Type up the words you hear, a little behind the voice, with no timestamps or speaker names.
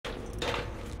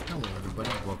everybody,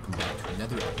 welcome back to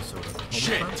another episode of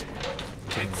Homefront.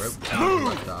 Getting right where we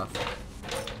left off.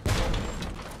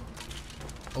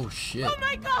 Oh shit. Oh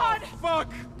my god!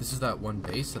 Fuck! This is that one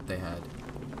base that they had.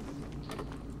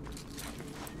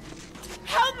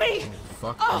 Help me! Oh,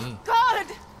 fuck me. God!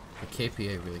 The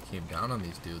KPA really came down on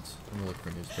these dudes. I'm gonna look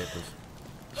for newspapers.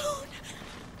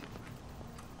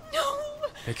 No!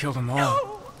 They killed them all.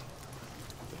 No!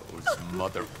 Those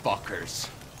motherfuckers.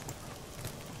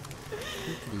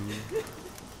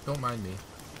 Don't mind me.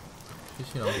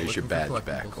 Just, you know, Here's your looking for badge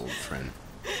back, collectibles. old friend.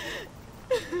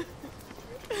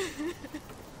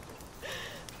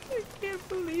 I can't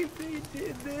believe they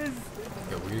did this.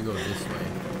 Yeah, we're gonna go this way.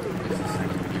 This is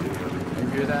like You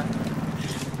hear that?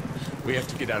 We have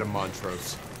to get out of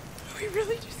Montrose. Are we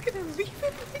really just gonna leave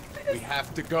it like this? We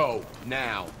have to go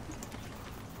now.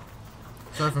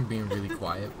 Sorry if I'm being really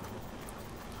quiet.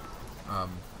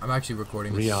 I'm actually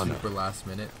recording this Rihanna. super last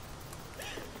minute.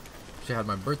 Actually, I had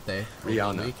my birthday over the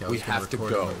Rihanna, week. I we was gonna have to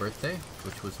record on go. my birthday,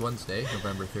 which was Wednesday,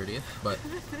 November 30th, but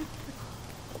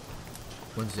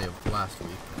Wednesday of last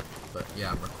week. But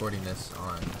yeah, I'm recording this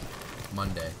on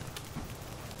Monday,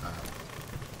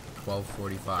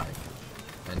 12:45.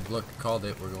 And look, called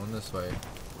it. We're going this way.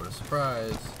 What a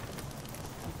surprise!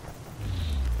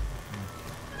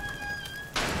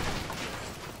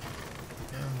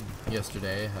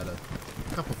 Yesterday, I had a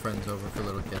couple friends over for a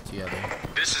little get-together.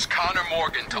 This is Connor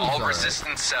Morgan to all all right.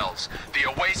 resistance cells. The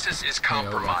Oasis is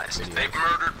compromised. videos. They've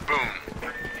murdered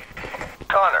Boone.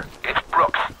 Connor, it's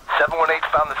Brooks. 718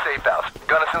 found the safe house.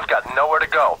 Gunnison's got nowhere to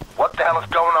go. What the hell is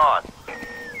going on?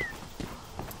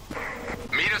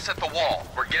 Meet us at the wall.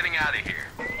 We're getting out of here.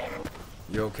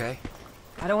 You okay?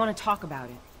 I don't want to talk about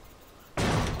it.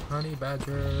 Honey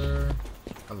Badger.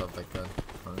 I love that gun,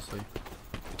 honestly.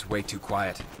 It's way too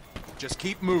quiet. Just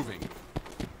keep moving.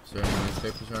 Is there any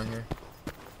newspapers around here?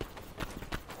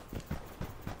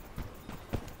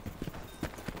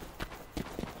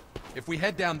 If we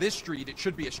head down this street, it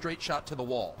should be a straight shot to the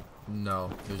wall.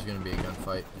 No, there's gonna be a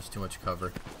gunfight. There's too much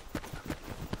cover.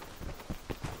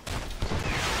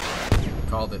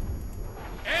 Called it.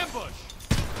 Ambush!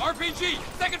 RPG!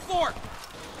 Second floor!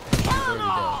 Where'd he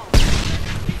go?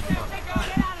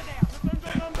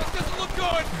 This doesn't look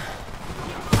good!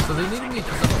 So they needed me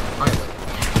because I'm a pilot.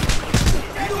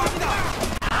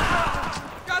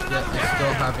 Got Yet another I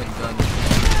still haven't done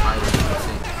piloting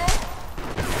since.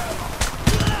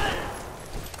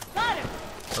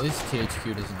 At least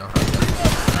THQ doesn't know how to do this.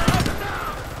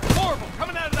 Horrible!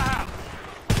 Coming out of the house!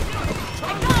 Oh,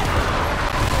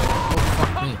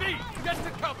 fuck me. Humvee! Get to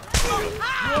cover!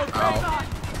 Ow.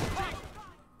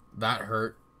 That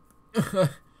hurt.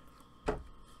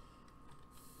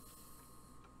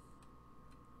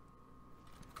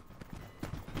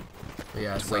 But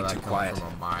yeah, I saw way that too coming quiet.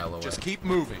 from a mile away. Just keep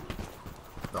moving.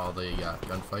 All the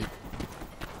gunfight.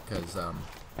 Because,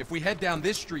 If we head down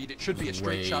this street, it should be a there's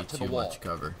straight way shot to the too wall. much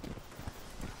cover.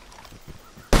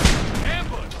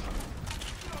 Ambush!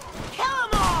 Kill them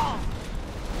all!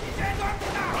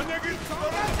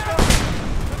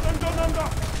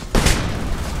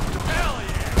 Hell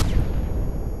yeah!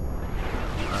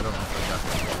 I don't know if I got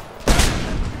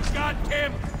that.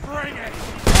 Goddamn bring it!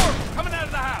 Horrible! Coming out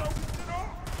of the house!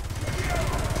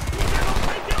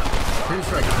 Pretty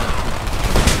sure I can't.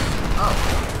 Oh,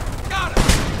 Got it!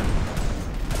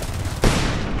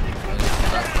 I didn't see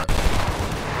that part.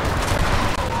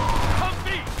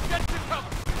 Humvee! Get to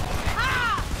cover!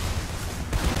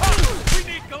 Oh, we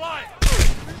need Goliath!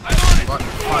 I'm on it! What?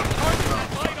 Target that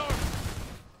light armor!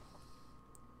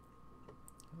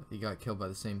 He got killed by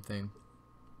the same thing.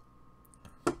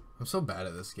 I'm so bad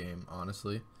at this game,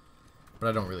 honestly. But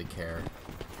I don't really care.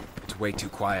 It's way too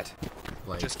quiet.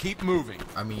 Like, Just keep moving.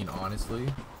 I mean, honestly.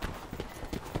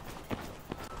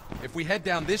 If we head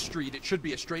down this street, it should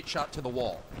be a straight shot to the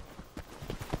wall.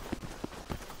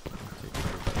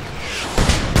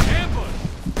 Ambush!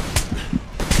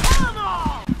 Kill them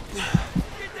all!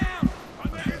 Get down!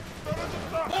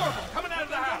 Horrible! Coming out of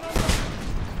the house!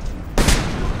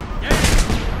 Yeah!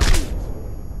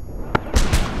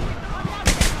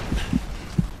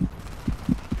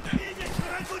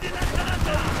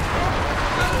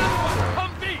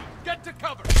 Humvee! Get to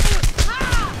cover!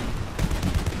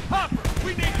 Hopper!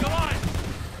 We need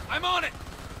Goliath! I'm on it!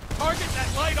 Target that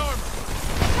light armor!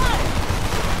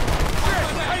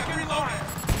 Take it, reload it!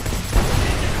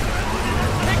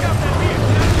 Take out that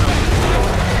vehicle!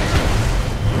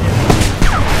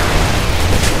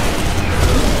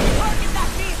 Target that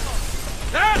vehicle!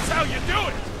 That's how you do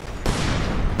it!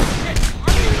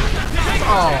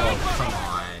 Oh, come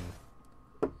on.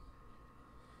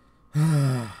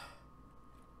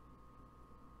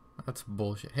 That's That's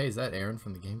bullshit. Hey, is that Aaron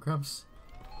from the Game Grumps?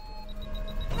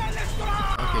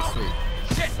 Okay, sweet.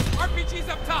 Shit! RPG's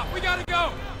up top. We gotta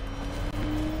go.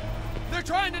 They're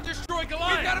trying to destroy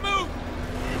Goliath. We gotta move.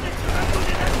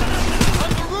 On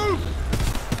the roof.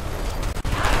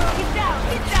 Get down!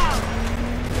 Get down!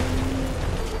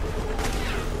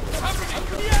 Cover me.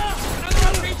 Another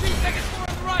RPG, second floor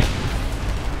on the right.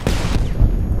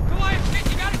 Goliath,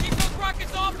 shit! You gotta keep those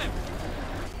rockets off him.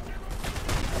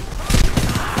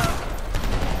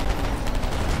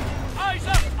 Eyes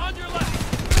up on your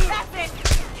left. That's it!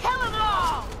 Kill them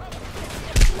all!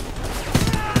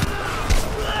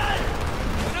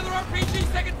 Another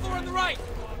RPG, second floor on the right.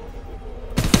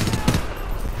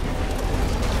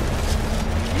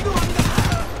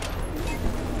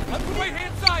 On the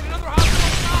right-hand side, another hospital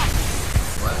on top.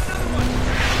 What? Another one.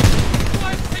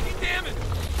 Goliath's taking damage.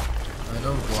 I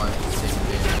know Goliath is taking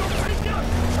damage.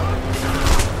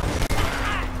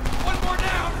 One more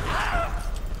down.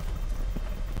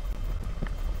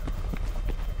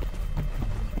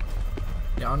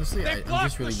 Yeah, honestly, They've I'm blocked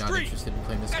just really the not street. interested in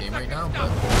playing this That's game not right gonna now, stop.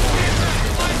 but Stand back,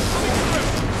 Goliath's coming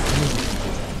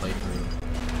through. play through.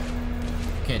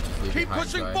 You can't just leave Keep it high and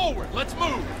pushing dry. forward. Let's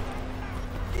move.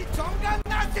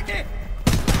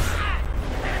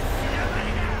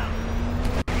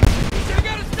 We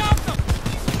gotta stop them.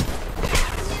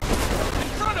 In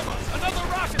front of us, another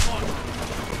rocket launcher.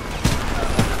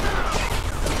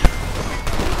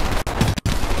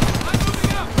 I'm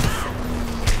moving up.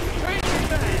 Training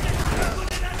bag.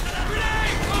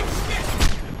 Grenade! Oh shit!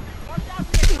 Watch out!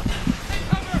 Take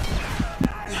cover.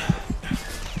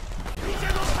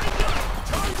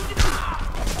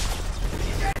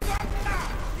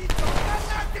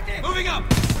 Moving up.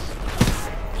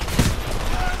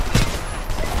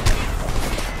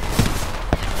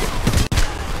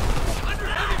 Under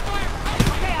heavy fire.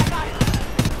 Okay, I got it.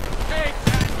 Take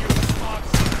that, you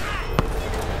fucks.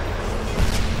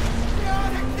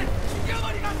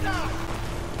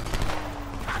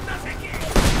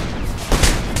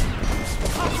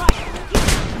 All right, keep it.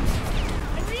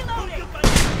 I'm reloading.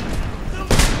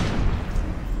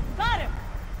 Got him.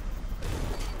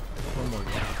 One more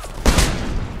guy.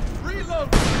 Reload.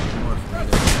 More for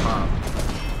me to pop.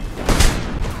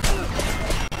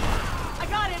 I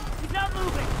got him. He's not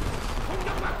moving.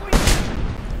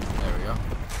 There we go.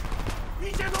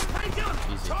 Easy.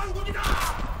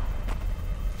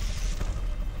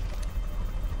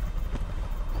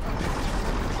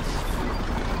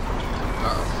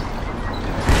 Uh-oh.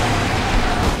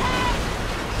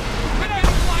 Grenade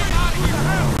flying out of here.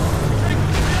 Take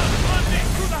them down. On me.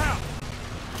 Through the house.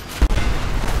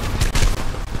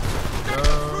 Take them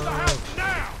through the house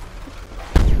now.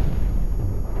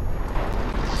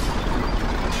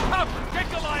 Come, get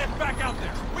Goliath back out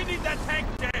there. We need that tank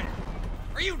dead.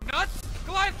 Are you nuts?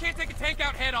 Goliath can't take a tank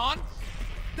out head on.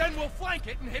 Then we'll flank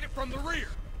it and hit it from the rear.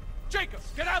 Jacob,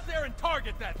 get out there and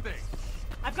target that thing.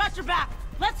 I've got your back.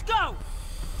 Let's go.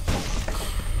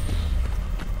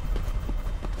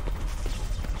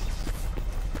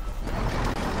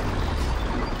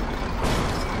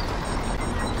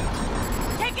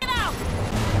 Take it out.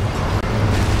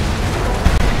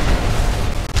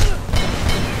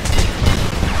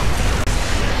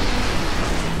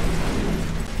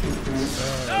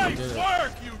 Yeah, we Nice did it.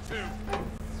 work, you two.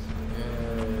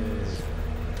 Yay.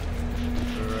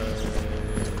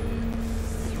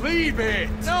 Hooray. Leave it.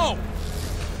 No.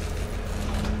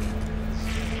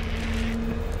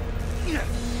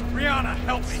 Brianna,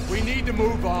 help me. We need to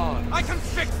move on. I can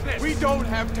fix this. We don't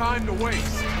have time to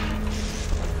waste.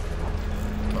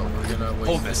 Well, we're gonna waste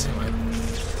Hold this. anyway.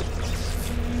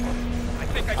 I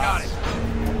think I got it.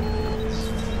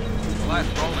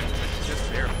 Goliath rolling. Just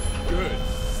barely. Good.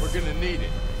 We're gonna need it.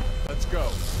 Let's go.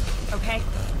 Okay.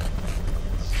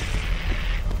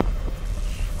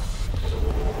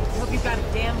 I hope you've got a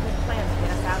damn good plan to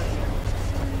get us out of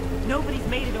here. Nobody's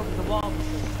made it over the wall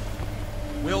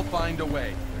before. We'll find a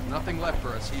way. There's nothing left for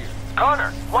us here.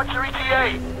 Connor, what's your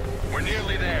ETA? We're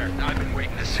nearly there. I've been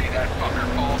waiting to see that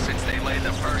fucker fall since they laid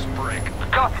the first brick.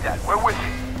 Copy that. We're with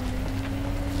you.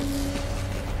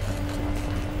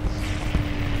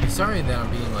 Sorry that I'm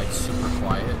being like super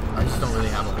quiet. I just don't really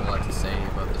have a whole lot to say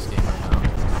about this game right now.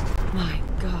 My I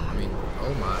God. mean,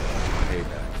 oh my.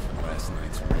 Payback for last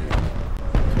night's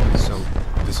raid. So,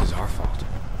 this is our fault.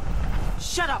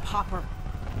 Shut up, Hopper.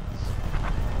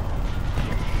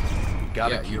 We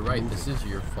gotta Yeah, keep you're right. moving. This is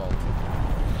your fault.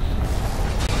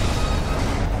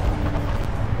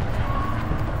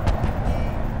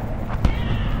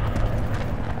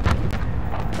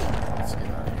 Let's get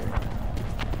out of here.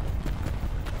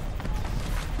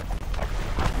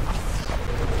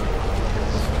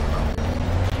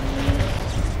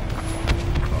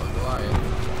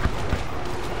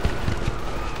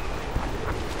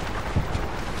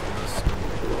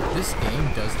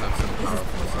 does have some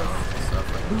powerful stuff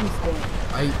like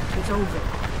It's over.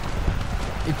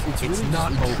 It's It's really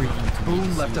not just over. intriguing to me Boone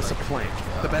to left see, us a like,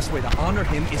 plan. The best way to honor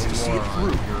him is to see it war on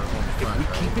through. your home If front, we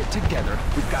right? keep it together,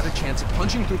 we've got a chance of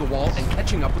punching through the wall and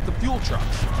catching up with the fuel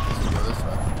trucks. Let's go this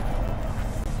way.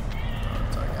 Oh,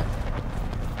 it's our guy.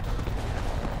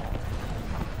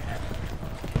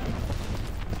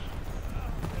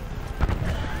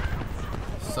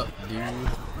 Sup, dude?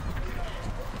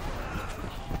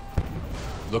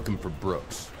 Looking for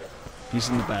Brooks. He's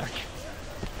in the back.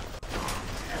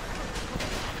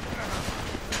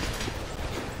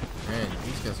 Man,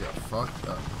 these guys got fucked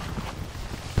up.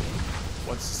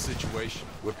 What's the situation?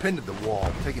 We're pinned to the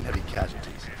wall, taking heavy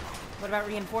casualties. What about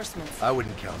reinforcements? I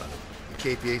wouldn't count on it.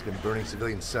 The KPA's been burning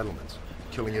civilian settlements,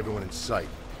 killing everyone in sight.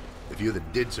 The few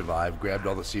that did survive grabbed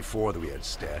all the C4 that we had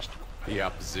stashed. The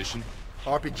opposition?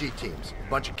 RPG teams, a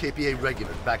bunch of KPA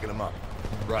regulars backing them up.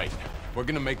 Right. We're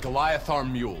gonna make Goliath our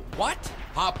mule. What?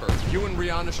 Hopper, you and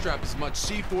Rihanna strap as much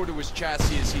C4 to his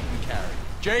chassis as he can carry.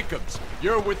 Jacobs,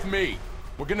 you're with me.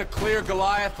 We're gonna clear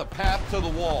Goliath a path to the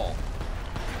wall.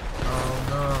 Oh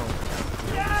no.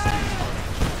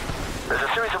 There's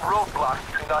a series of roadblocks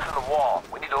between us and the wall.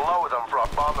 We need to lower them for our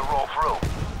bomb to roll through.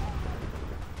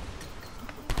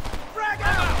 Frag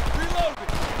out! Reload it!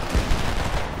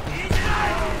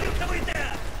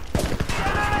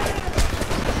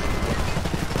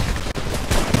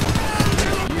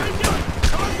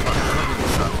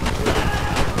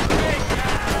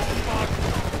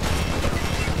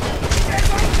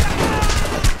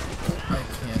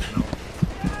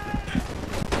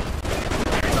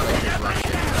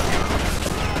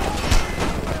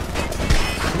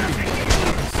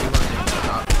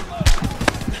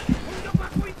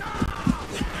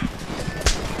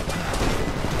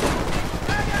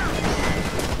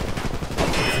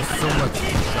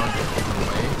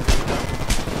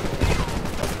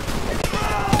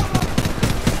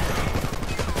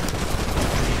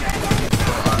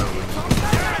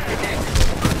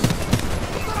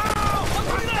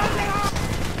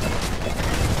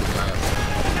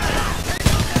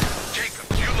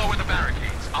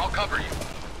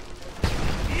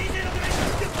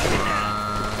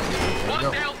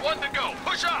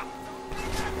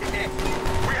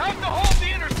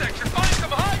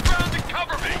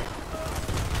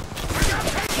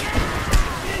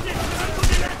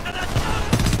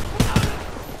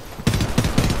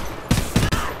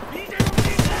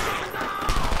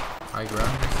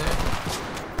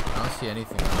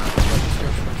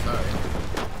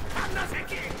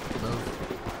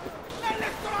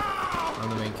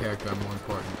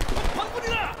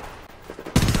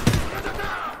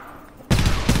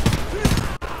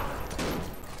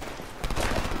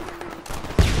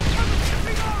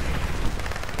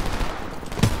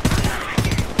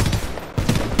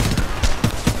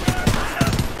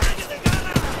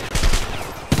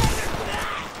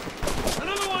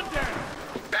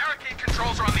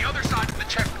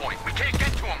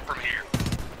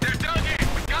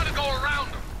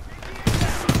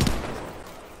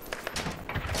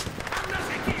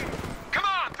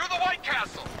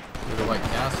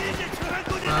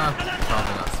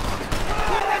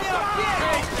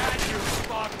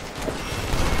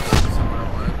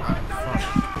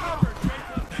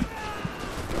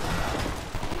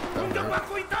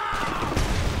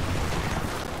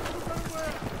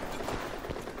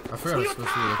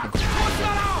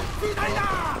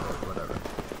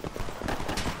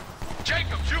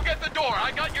 Jacobs, you get the door.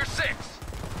 I got your 6.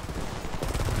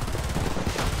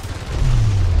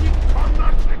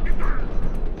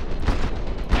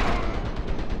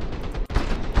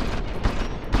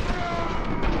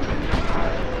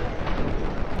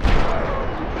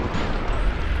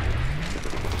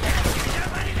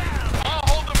 I'll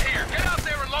hold them here. Get out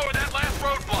there and lower that last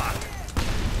roadblock.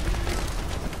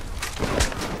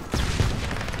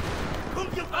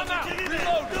 I'm out.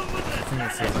 Reload.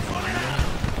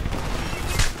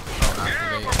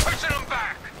 Yeah, we're pushing them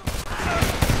back.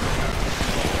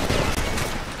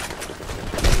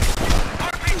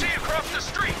 RPG across the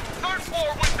street. 3rd floor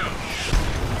window.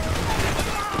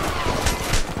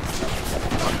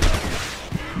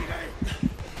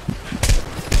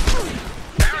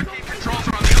 Barricade controls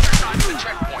are on the other side of the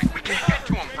checkpoint. We can't get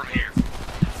to them from here.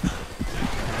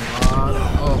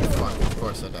 Oh fuck! Of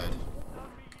course I died.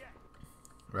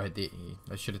 Right,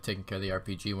 I should have taken care of the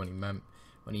RPG when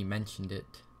he mentioned it.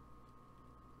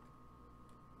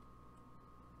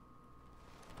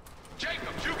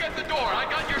 Jacobs, you get the door. I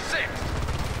got your 6.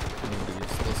 I need to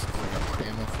use this because I got more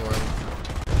ammo for it.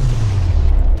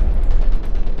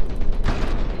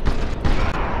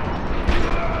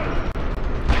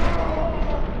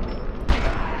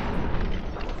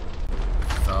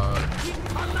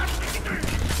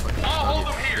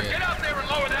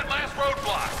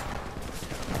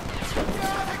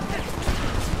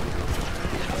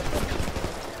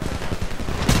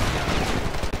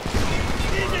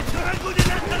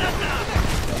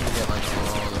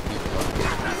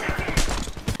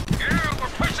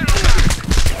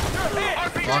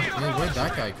 Where'd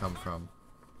that guy come from?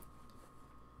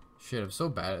 Shit, I'm so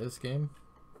bad at this game.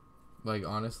 Like,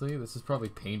 honestly, this is probably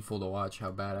painful to watch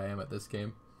how bad I am at this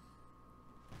game.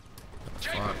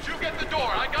 Jacob, you get the door.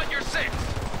 I got your 6.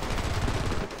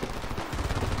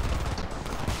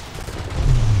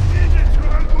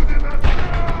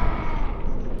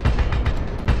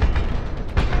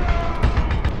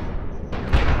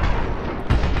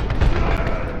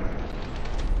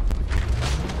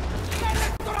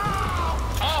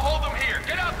 I'll hold them here.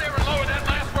 Get out there and lower that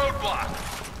last roadblock.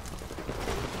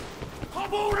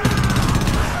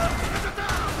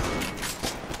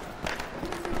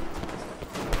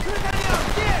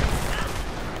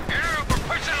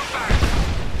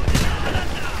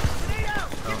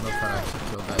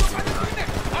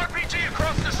 RPG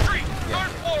across the street. Yeah.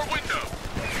 3rd floor window.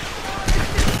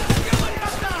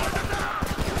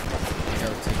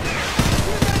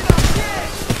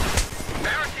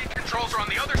 Barricade controls are on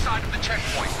the other side of the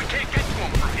checkpoint. We can't get to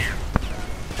them from here.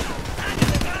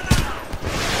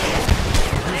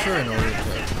 I'm pretty sure in order to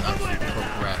actually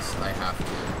progress, I have to,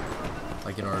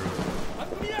 like, in order to be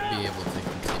able to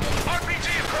continue. RPG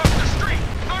across the street.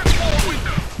 3rd floor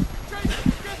window.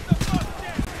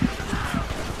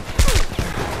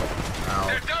 Ow.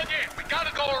 They're dug in. We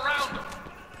gotta go around them.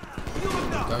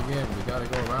 Dug in, we gotta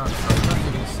go around. How are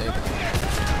you gonna say that?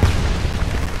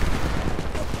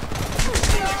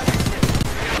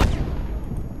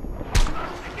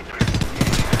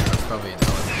 That's probably an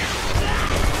element.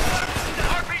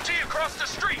 RPG across the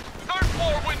street. 3rd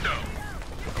floor window.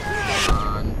 Come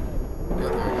on. Yeah,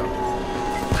 there we go.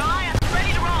 Goliath,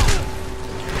 ready to roll!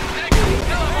 Negative.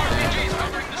 Kill RPGs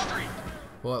covering the street.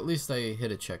 Well, at least I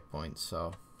hit a checkpoint,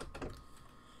 so...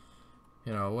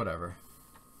 You know, whatever.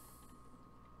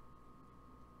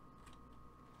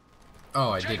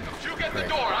 Oh, I didn't. Jacob, you get the Great.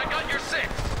 door. I got your 6.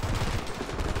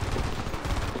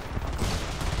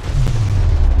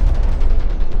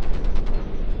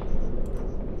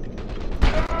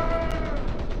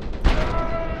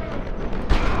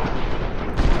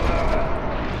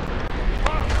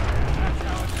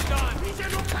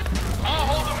 I'll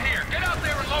hold them here. Get out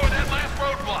there and lower that last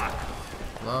roadblock.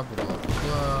 Blah, blah,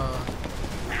 blah.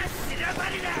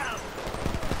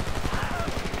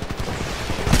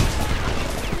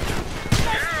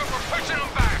 Here, we're pushing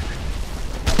them back.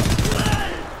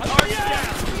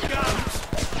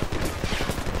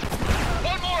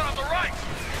 One more on the right.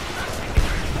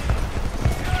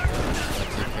 Gotta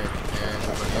take care of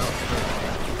everybody else.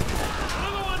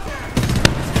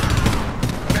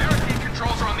 Barricade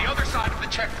controls are on the other side of the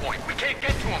checkpoint. We can't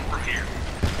get to them from here.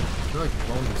 They're like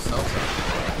blowing themselves up.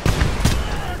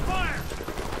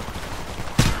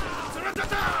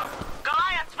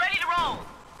 Goliath's ready to roll!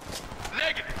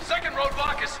 Negative. 2nd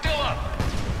roadblock is still up.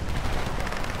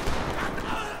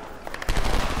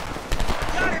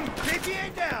 Got him!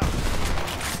 KPA down!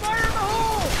 Fire in the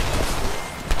hole!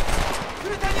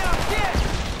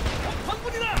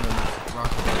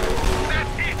 Rocket.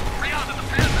 That's it. Beyond the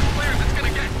path is clear. That's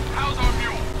gonna get. How's our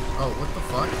mule? Oh, what the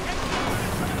fuck?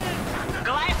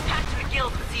 Goliath's packed to the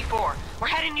guild with C4. We're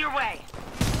heading your way.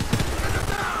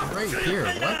 Right here,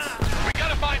 what? We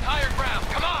gotta find higher ground.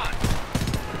 Come on!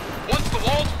 Once the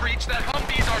wall's breached, that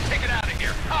Humvee's our ticket out of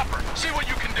here. Hopper, see what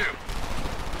you can do.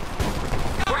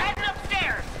 We're heading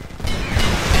upstairs.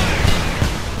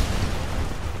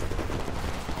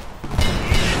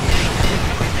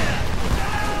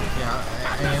 Yeah,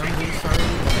 I am really sorry.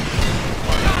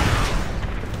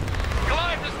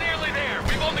 Goliath is nearly there.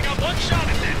 We've only got one shot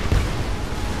at this.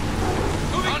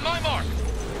 Moving. On my mark.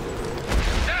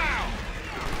 Now.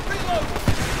 Reload.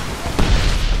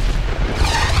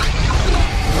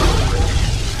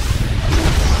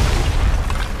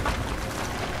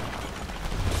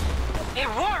 It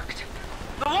worked!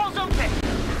 The wall's open!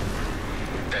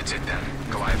 That's it then.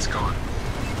 Goliath's gone.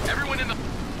 Everyone in the...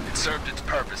 It served its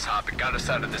purpose, Hop. It got us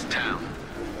out of this town.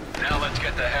 Now let's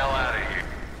get the hell out of here.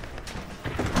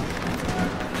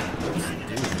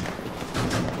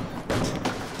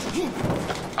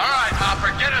 All right,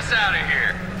 Hopper, get us out of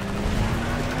here.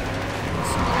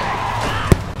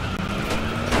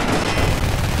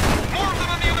 More of them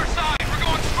on the other side. We're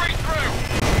going straight through.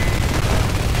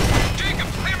 Jacob,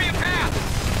 clear me a path.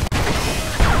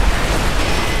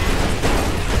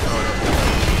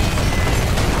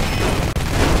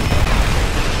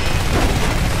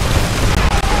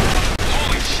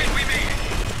 Holy shit, we made it.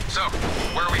 So,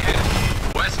 where are we headed?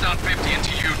 West on 50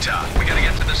 into Utah. We gotta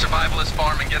get to the survivalist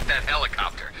farm and get that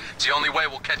helicopter. It's the only way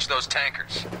we'll catch those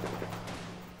tankers.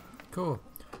 Cool.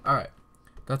 Alright.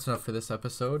 That's enough for this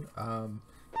episode.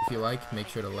 If you like, make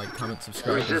sure to like, comment,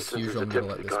 subscribe. As Resistance is usual,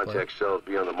 middle at attempting this to play. contact cells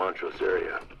beyond the Montrose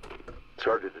area. It's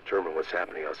hard to determine what's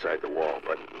happening outside the wall,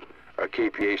 but our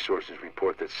KPA sources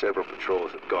report that several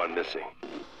patrols have gone missing.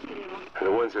 And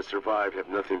the ones that survived have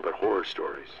nothing but horror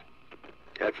stories.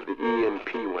 After the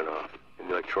EMP went off, and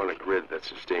the electronic grid that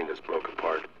sustained us broke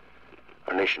apart,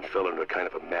 our nation fell into a kind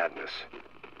of a madness.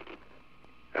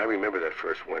 I remember that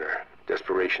first winter,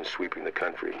 desperation sweeping the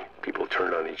country. People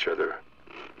turned on each other,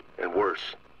 and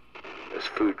worse, as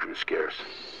food grew scarce.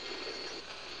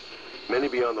 Many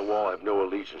beyond the wall have no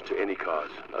allegiance to any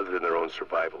cause other than their own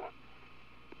survival.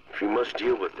 If you must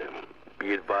deal with them,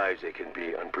 be advised they can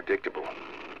be unpredictable,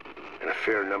 and a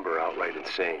fair number outright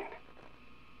insane.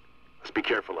 Let's be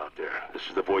careful out there. This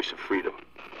is the voice of freedom.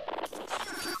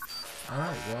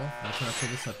 Alright, well, that's enough for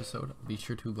this episode. Be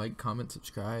sure to like, comment,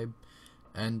 subscribe,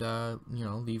 and, you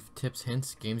know, leave tips,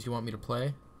 hints, games you want me to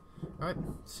play. Alright,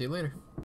 see you later.